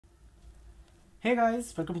Hey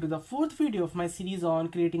guys, welcome to the fourth video of my series on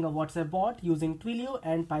creating a WhatsApp bot using Twilio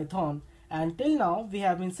and Python. And till now, we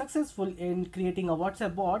have been successful in creating a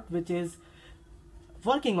WhatsApp bot which is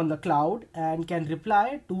working on the cloud and can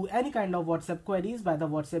reply to any kind of WhatsApp queries by the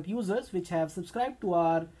WhatsApp users which have subscribed to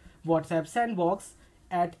our WhatsApp sandbox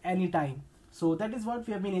at any time. So that is what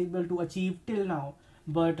we have been able to achieve till now.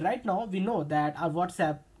 But right now we know that our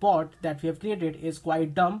WhatsApp bot that we have created is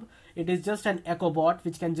quite dumb. It is just an echo bot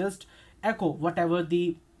which can just echo whatever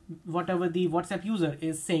the WhatsApp user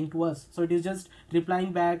is saying to us. So it is just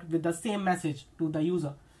replying back with the same message to the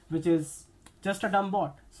user, which is just a dumb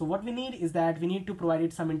bot. So what we need is that we need to provide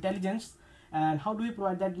it some intelligence. And how do we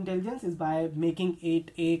provide that intelligence is by making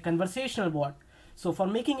it a conversational bot. So for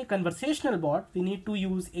making a conversational bot, we need to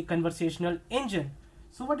use a conversational engine.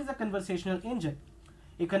 So what is a conversational engine?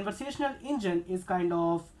 A conversational engine is kind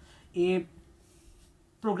of a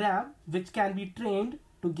program which can be trained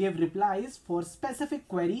to give replies for specific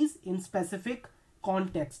queries in specific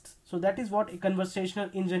contexts. So that is what a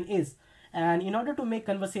conversational engine is. And in order to make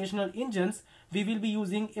conversational engines, we will be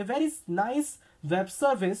using a very nice web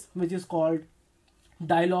service which is called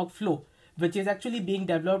Dialogflow, which is actually being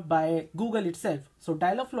developed by Google itself. So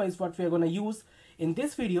Dialogflow is what we are going to use in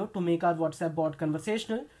this video to make our WhatsApp bot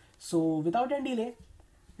conversational. So without any delay,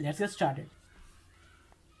 let's get started.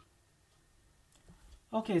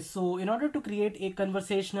 Okay, so in order to create a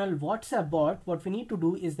conversational WhatsApp bot, what we need to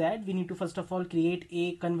do is that we need to first of all create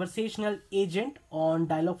a conversational agent on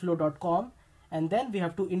dialogflow.com, and then we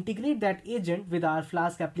have to integrate that agent with our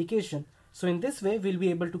Flask application. So in this way, we'll be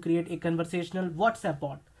able to create a conversational WhatsApp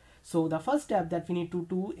bot. So the first step that we need to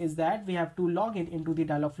do is that we have to log in into the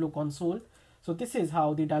Dialogflow console. So this is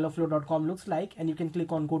how the dialogflow.com looks like, and you can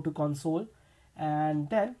click on go to console, and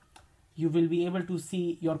then you will be able to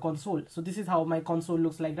see your console. So this is how my console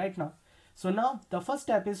looks like right now. So now the first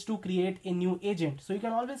step is to create a new agent. So you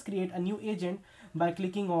can always create a new agent by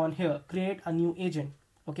clicking on here, create a new agent.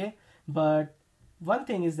 Okay, but one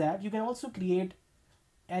thing is that you can also create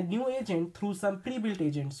a new agent through some pre-built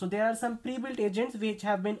agents. So there are some pre-built agents which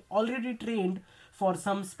have been already trained for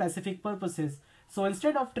some specific purposes. So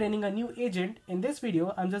instead of training a new agent in this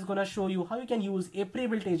video, I'm just gonna show you how you can use a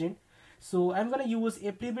pre-built agent. So I'm going to use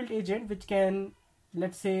a pre-built agent which can,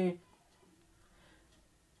 let's say,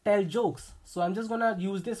 tell jokes. So I'm just going to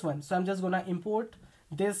use this one. So I'm just going to import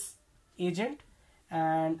this agent,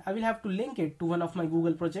 and I will have to link it to one of my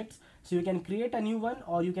Google projects. So you can create a new one,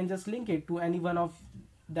 or you can just link it to any one of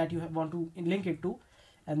that you want to link it to.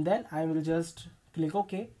 And then I will just click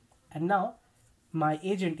OK. And now my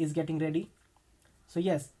agent is getting ready. So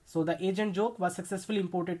yes, so the agent joke was successfully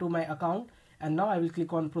imported to my account. And now I will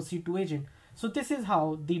click on proceed to agent. So this is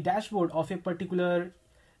how the dashboard of a particular,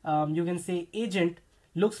 you can say, agent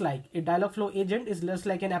looks like. A Dialogflow agent is just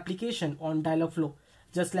like an application on Dialogflow.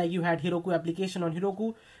 Just like you had Heroku application on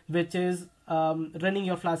Heroku, which is running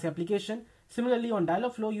your Flask application. Similarly, on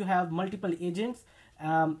Dialogflow, you have multiple agents.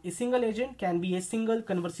 A single agent can be a single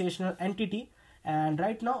conversational entity. And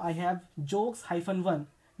right now I have jokes-1.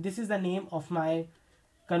 This is the name of my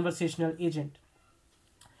conversational agent.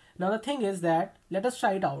 Now the thing is that let us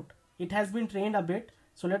try it out. It has been trained a bit,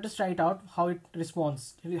 so let us try it out how it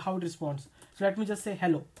responds. So let me just say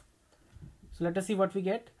hello. So let us see what we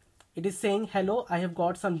get. It is saying, hello, I have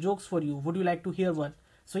got some jokes for you. Would you like to hear one?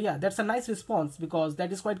 So yeah, that's a nice response because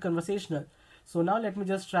that is quite conversational. So now let me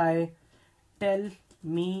just try tell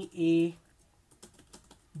me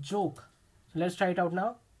a joke. So let's try it out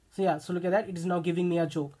now. So yeah, so look at that. It is now giving me a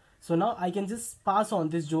joke. So now I can just pass on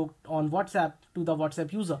this joke on WhatsApp to the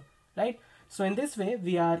WhatsApp user, right? So in this way,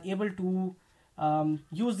 we are able to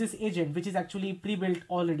use this agent, which is actually pre-built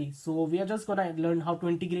already. So we are just gonna learn how to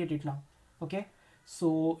integrate it now, okay?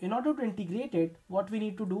 So in order to integrate it, what we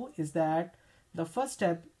need to do is that the first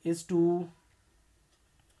step is to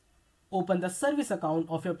open the service account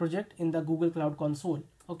of your project in the Google Cloud Console,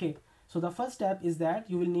 okay? So the first step is that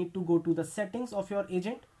you will need to go to the settings of your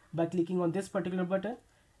agent by clicking on this particular button.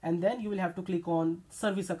 And then you will have to click on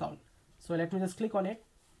service account. So let me just click on it.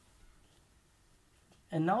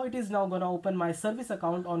 And now it is now going to open my service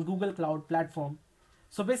account on Google Cloud Platform.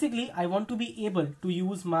 So basically, I want to be able to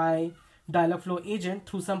use my Dialogflow agent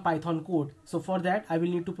through some Python code. So for that, I will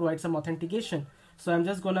need to provide some authentication. So I'm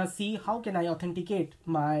just going to see how can I authenticate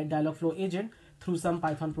my Dialogflow agent through some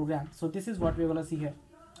Python program. So this is what we're going to see here.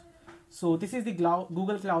 So this is the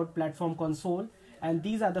Google Cloud Platform console. And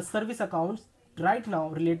these are the service accounts right now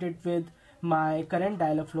related with my current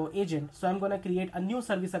Dialogflow agent. So I'm going to create a new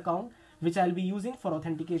service account which I'll be using for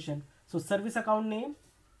authentication. So service account name,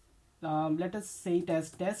 let us say it as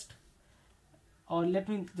test, or let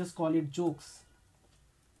me just call it jokes.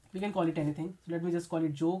 we can call it anything. So let me just call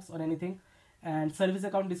it jokes or anything. And service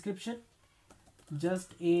account description,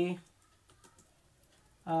 just a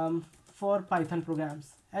for Python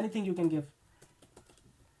programs, anything you can give.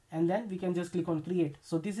 And then we can just click on create.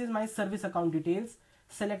 So this is my service account details.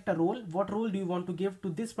 Select a role. What role do you want to give to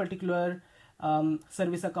this particular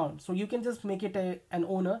service account? So you can just make it an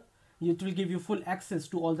owner. It will give you full access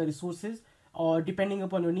to all the resources, or depending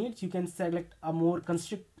upon your needs, you can select a more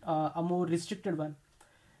restricted one.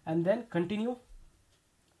 And then continue.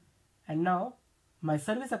 And now my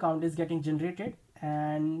service account is getting generated,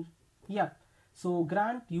 and yeah, so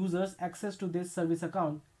grant users access to this service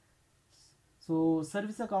account. So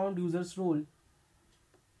service account users role.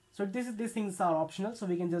 So these things are optional, so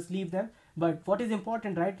we can just leave them. But what is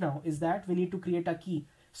important right now is that we need to create a key.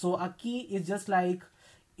 So a key is just like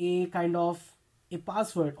a kind of a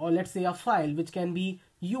password, or let's say a file which can be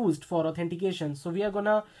used for authentication. So we are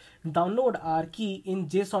gonna download our key in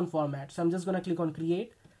JSON format. So I'm just gonna click on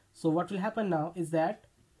create. So what will happen now is that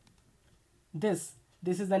this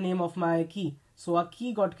is the name of my key. So a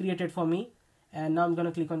key got created for me, and now I'm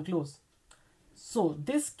gonna click on close. So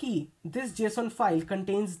this key, this JSON file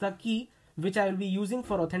contains the key which I will be using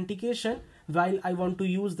for authentication while I want to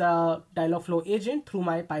use the Dialogflow agent through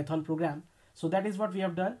my Python program. So that is what we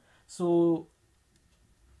have done. So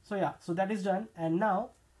yeah, so that is done. And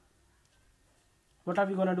now what are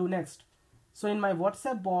we gonna do next? So in my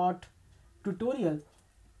WhatsApp bot tutorial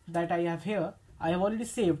that I have here, I have already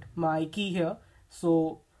saved my key here.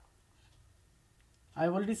 So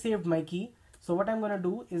I've already saved my key. So what I'm gonna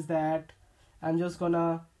do is that I'm just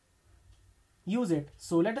gonna use it.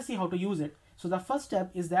 So let us see how to use it. So the first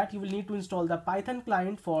step is that you will need to install the Python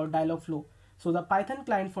client for Dialogflow. So the Python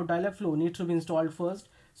client for Dialogflow needs to be installed first.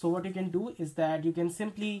 So what you can do is that you can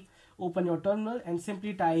simply open your terminal and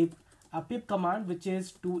simply type a pip command, which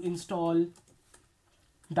is to install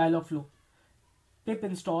Dialogflow. Pip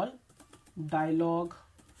install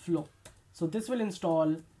Dialogflow. So this will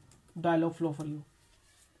install Dialogflow for you.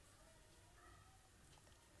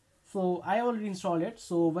 So I already installed it.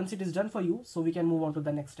 So once it is done for you, so we can move on to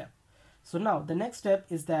the next step. So now the next step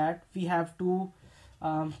is that we have to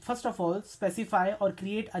first of all specify or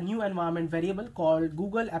create a new environment variable called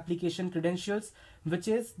Google application credentials, which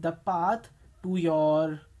is the path to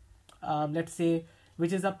your let's say,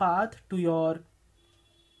 which is a path to your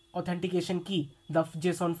authentication key, the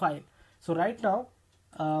JSON file. So right now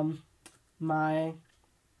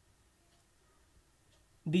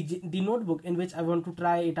the notebook in which I want to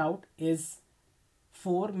try it out is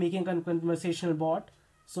for making a conversational bot.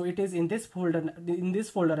 So it is in this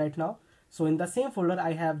folder right now. So in the same folder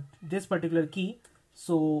I have this particular key.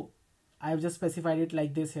 So I have just specified it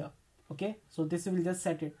like this here. Okay, so this will just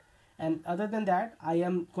set it. And other than that, I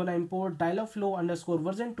am gonna import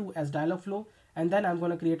Dialogflow_version2 as Dialogflow, and then I'm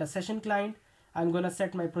gonna create a session client. I'm gonna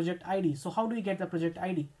set my project ID. So how do we get the project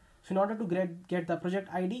ID? So in order to get the project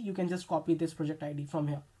ID, you can just copy this project ID from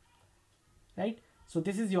here, right? So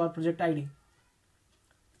this is your project ID.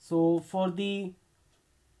 So for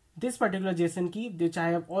this particular JSON key, which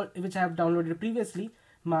I have downloaded previously,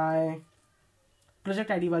 my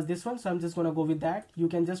project ID was this one. So I'm just gonna go with that. You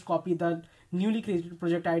can just copy the newly created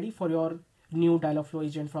project ID for your new Dialogflow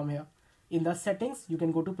agent from here. In the settings, you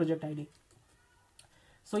can go to project ID.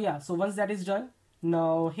 So yeah, so once that is done,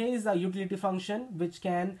 now here is the utility function which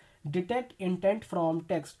can detect intent from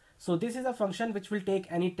text. So this is a function which will take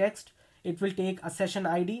any text. It will take a session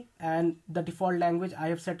ID and the default language I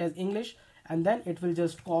have set as English, and then it will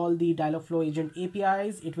just call the Dialogflow agent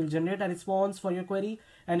APIs. It will generate a response for your query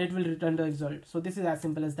and it will return the result. So this is as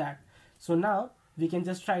simple as that. So now we can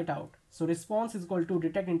just try it out. So response is equal to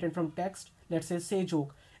detect intent from text. Let's say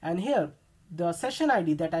joke. And here the session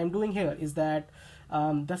ID that I'm doing here is that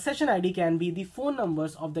the session ID can be the phone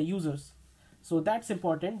numbers of the users. So that's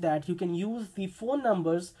important, that you can use the phone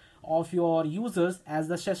numbers of your users as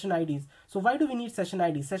the session IDs. So why do we need session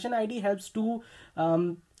ID? Session ID helps to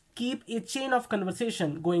keep a chain of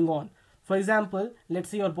conversation going on. For example, let's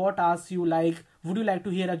say your bot asks you like, would you like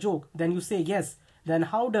to hear a joke? Then you say yes. Then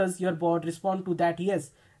how does your bot respond to that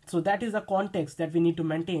yes? So that is the context that we need to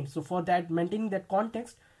maintain. So for that, maintaining that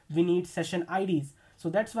context, we need session IDs. So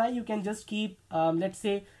that's why you can just keep, let's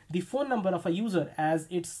say, the phone number of a user as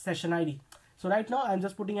its session ID. So right now I'm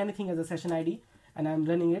just putting anything as a session ID and I'm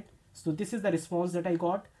running it. So this is the response that I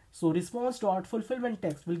got. So response.fulfillment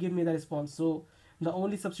text will give me the response. So the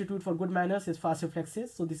only substitute for good manners is fast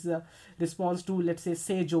reflexes. So this is a response to, let's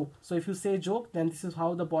say joke. So if you say joke, then this is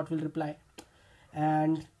how the bot will reply.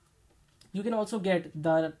 And you can also get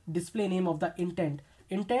the display name of the intent.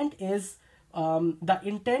 Intent is the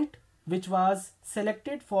intent which was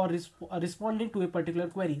selected for responding to a particular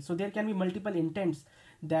query. So there can be multiple intents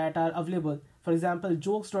that are available. For example,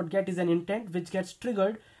 jokes.get is an intent which gets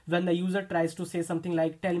triggered when the user tries to say something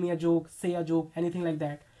like tell me a joke, say a joke, anything like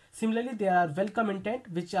that. Similarly, there are welcome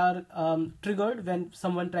intent which are triggered when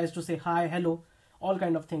someone tries to say hi, hello, all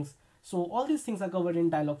kind of things. So all these things are covered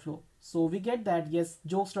in Dialogflow. So we get that yes,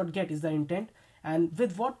 jokes.get is the intent, and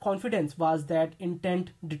with what confidence was that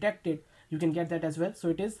intent detected, you can get that as well. So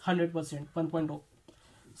it is 100%, 1.0.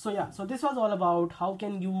 So yeah, so this was all about how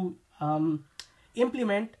can you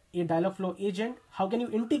implement a Dialogflow agent, how can you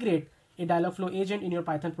integrate a Dialogflow agent in your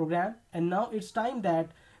Python program. And now it's time that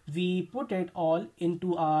we put it all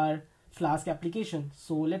into our Flask application.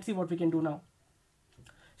 So let's see what we can do now.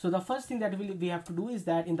 So the first thing that we have to do is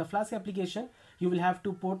that in the Flask application, you will have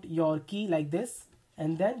to put your key like this,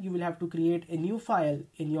 and then you will have to create a new file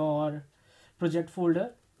in your project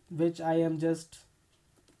folder, which I am just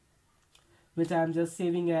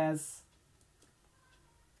saving as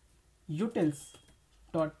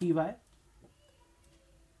utils.py.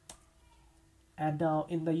 And now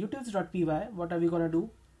in the utils.py, what are we gonna do?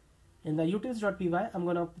 In the utils.py, I'm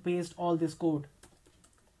gonna paste all this code.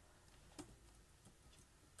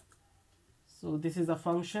 So this is a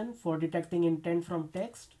function for detecting intent from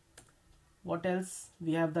text. What else?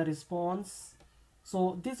 We have the response.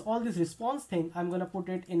 So all this response thing, I'm gonna put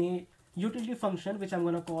it in a utility function which I'm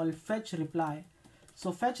gonna call fetch reply.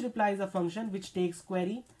 So fetch reply is a function which takes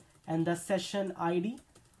query and the session ID,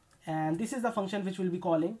 and this is the function which we'll be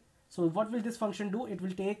calling. So what will this function do? It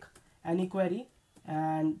will take any query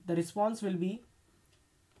and the response will be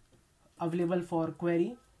available for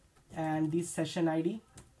query and the session ID.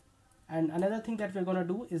 And another thing that we're gonna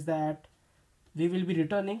do is that we will be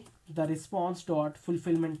returning the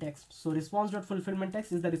response.fulfillment text. So response.fulfillment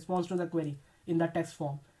text is the response to the query in the text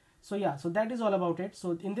form. So yeah, so that is all about it.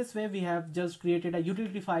 So in this way, we have just created a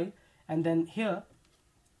utility file, and then here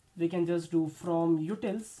we can just do from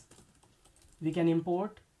utils, we can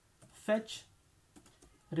import fetch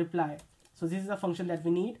reply. So this is a function that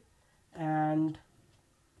we need, and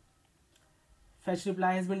fetch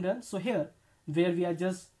reply has been done. So here, where we are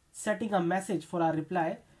just setting a message for our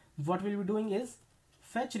reply, what we'll be doing is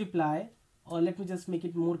fetch reply, or let me just make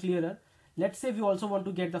it more clearer. Let's say we also want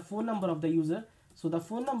to get the phone number of the user. So the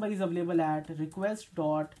phone number is available at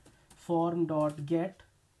request.form.get.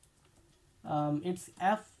 It's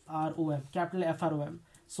FROM, capital FROM.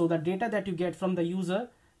 So the data that you get from the user,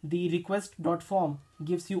 the request.form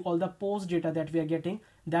gives you all the post data that we are getting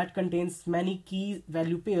that contains many key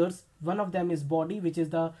value pairs. One of them is body, which is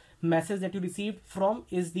the message that you received. From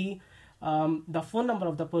is the phone number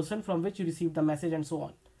of the person from which you received the message, and so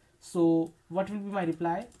on. So what will be my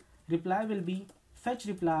reply? Reply will be fetch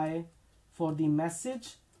reply for the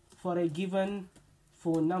message for a given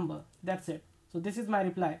phone number. That's it. So this is my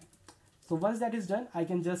reply. So once that is done, I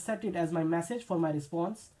can just set it as my message for my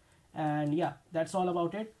response. And yeah, that's all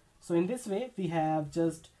about it. So in this way, we have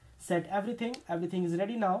just set everything. Everything is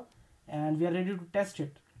ready now, and we are ready to test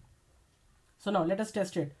it. So now let us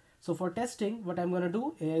test it. So for testing, what I'm going to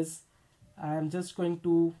do is I'm just going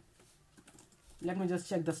to, let me just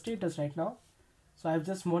check the status right now. So I've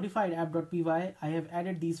just modified app.py. I have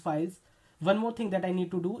added these files. One more thing that I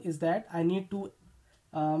need to do is that I need to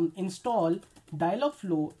install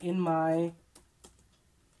Dialogflow in my,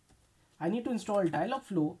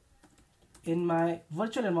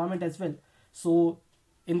 virtual environment as well. So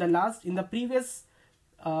in the previous,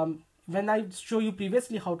 when I show you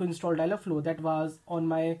previously how to install Dialogflow, that was on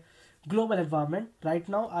my global environment. Right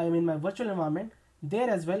now I am in my virtual environment. There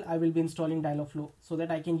as well I will be installing Dialogflow so that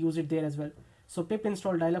I can use it there as well. So pip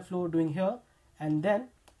install Dialogflow doing here, and then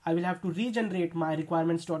I will have to regenerate my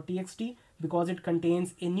requirements.txt because it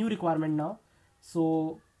contains a new requirement now.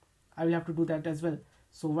 So I will have to do that as well.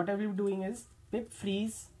 So what I will be doing is pip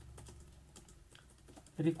freeze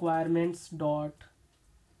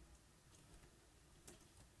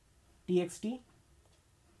requirements.txt,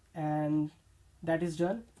 and that is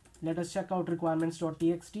done. Let us check out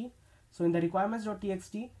requirements.txt. So in the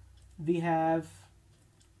requirements.txt, we have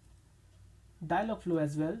Dialogflow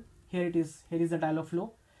as well. Here it is. Here is the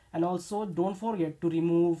Dialogflow. And also don't forget to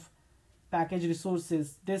remove package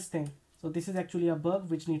resources, this thing. So this is actually a bug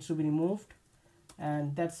which needs to be removed,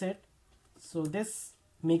 and that's it. So this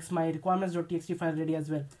makes my requirements.txt file ready as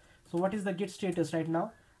well. So what is the git status right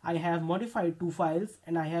now? I have modified 2 files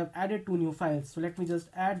and I have added 2 new files. So let me just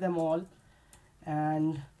add them all,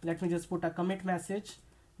 and let me just put a commit message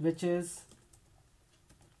which is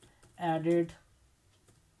added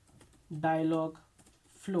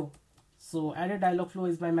Dialogflow. So added Dialogflow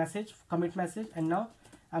is my message, commit message, and now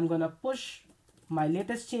I'm gonna push my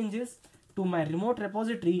latest changes to my remote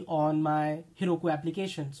repository on my Heroku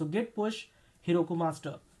application. So git push Heroku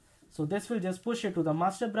master. So this will just push it to the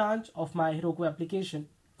master branch of my Heroku application.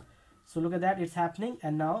 So look at that, it's happening,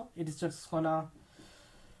 and now it is just gonna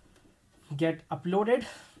get uploaded.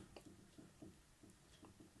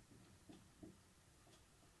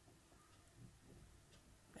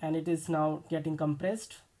 And it is now getting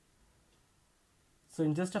compressed. So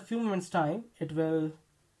in just a few moments time, it will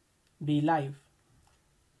be live.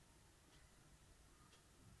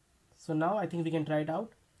 So now I think we can try it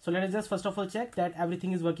out. So let us just first of all check that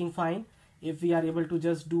everything is working fine. If we are able to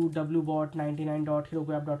just do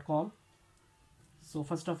wbot99.herokuapp.com. So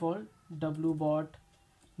first of all,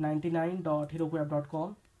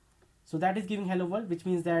 wbot99.herokuapp.com. So that is giving hello world, which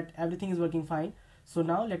means that everything is working fine. So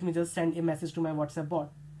now let me just send a message to my WhatsApp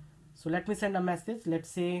bot. So let me send a message. Let's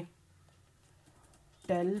say,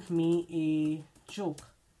 tell me a joke.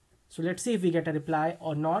 So let's see if we get a reply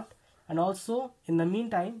or not. And also in the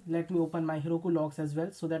meantime, let me open my Heroku logs as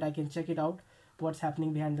well so that I can check it out, what's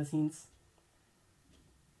happening behind the scenes.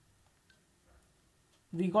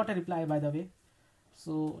 We got a reply, by the way.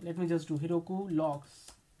 So let me just do Heroku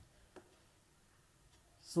logs.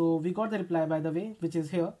 So we got the reply, by the way, which is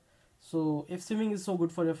here. So if swimming is so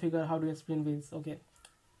good for your figure, how do you explain whales? Okay.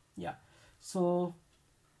 Yeah. So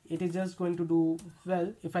it is just going to do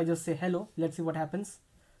well. If I just say hello, let's see what happens.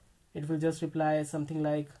 It will just reply something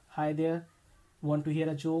like, hi there, want to hear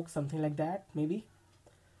a joke, something like that, maybe.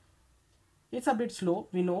 It's a bit slow.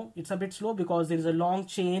 We know it's a bit slow because there is a long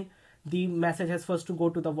chain. The message has first to go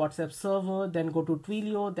to the WhatsApp server, then go to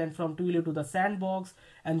Twilio, then from Twilio to the sandbox,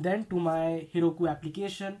 and then to my Heroku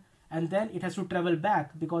application. And then it has to travel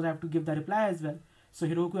back because I have to give the reply as well. So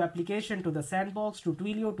Heroku application to the sandbox, to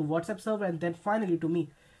Twilio, to WhatsApp server, and then finally to me.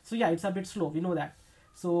 So yeah, it's a bit slow. We know that.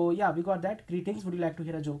 So yeah, we got that. Greetings, would you like to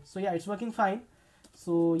hear a joke? So yeah, it's working fine.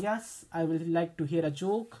 So yes, I will like to hear a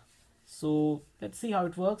joke. So let's see how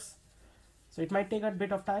it works. So it might take a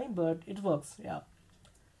bit of time, but it works. Yeah.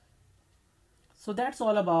 So that's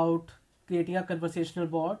all about creating a conversational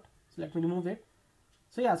bot. So let me remove it.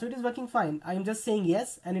 So yeah, so it is working fine. I'm just saying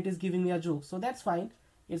yes and it is giving me a joke. So that's fine.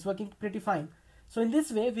 It's working pretty fine. So in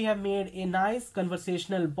this way, we have made a nice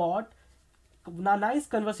conversational bot, a nice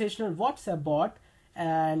conversational WhatsApp bot.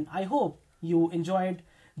 And I hope you enjoyed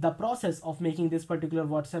the process of making this particular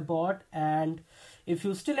WhatsApp bot. And if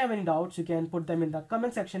you still have any doubts, you can put them in the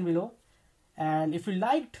comment section below. And if you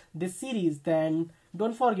liked this series, then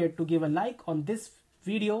don't forget to give a like on this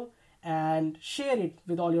video and share it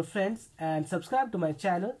with all your friends and subscribe to my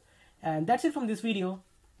channel. And that's it from this video.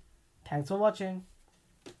 Thanks for watching.